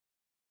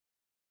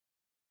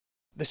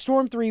The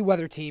Storm 3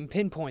 weather team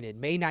pinpointed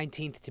May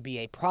 19th to be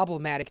a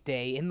problematic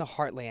day in the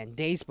Heartland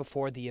days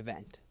before the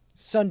event.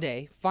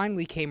 Sunday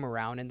finally came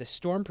around and the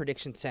Storm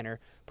Prediction Center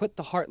put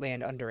the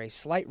Heartland under a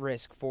slight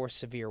risk for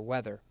severe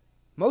weather.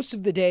 Most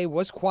of the day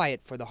was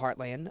quiet for the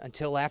Heartland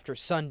until after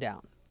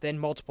sundown. Then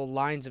multiple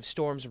lines of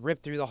storms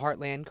ripped through the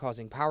Heartland,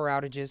 causing power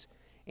outages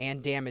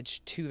and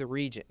damage to the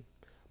region.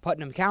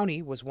 Putnam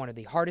County was one of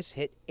the hardest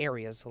hit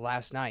areas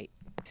last night.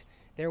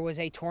 There was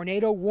a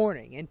tornado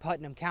warning in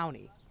Putnam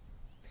County.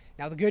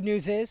 Now, the good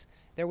news is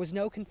there was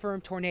no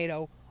confirmed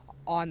tornado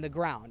on the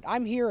ground.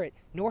 I'm here at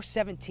North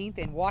 17th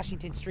and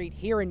Washington Street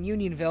here in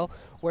Unionville,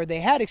 where they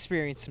had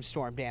experienced some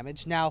storm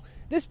damage. Now,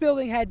 this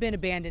building had been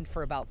abandoned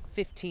for about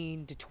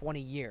 15 to 20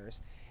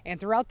 years. And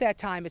throughout that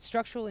time, its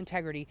structural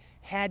integrity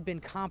had been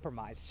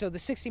compromised. So the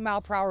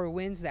 60-mile-per-hour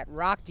winds that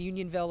rocked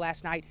Unionville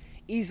last night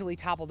easily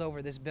toppled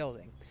over this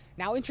building.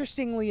 Now,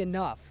 interestingly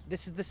enough,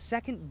 this is the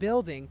second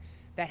building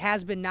that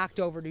has been knocked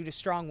over due to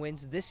strong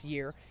winds this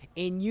year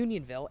in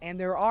Unionville, and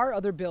there are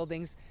other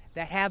buildings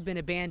that have been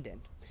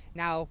abandoned.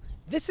 Now,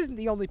 this isn't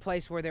the only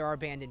place where there are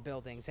abandoned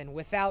buildings, and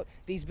without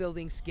these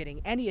buildings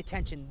getting any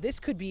attention, this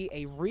could be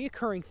a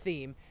reoccurring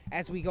theme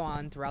as we go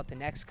on throughout the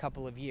next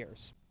couple of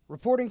years.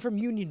 Reporting from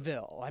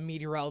Unionville, I'm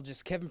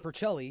meteorologist Kevin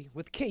Percelli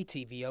with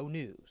KTVO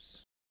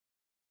News.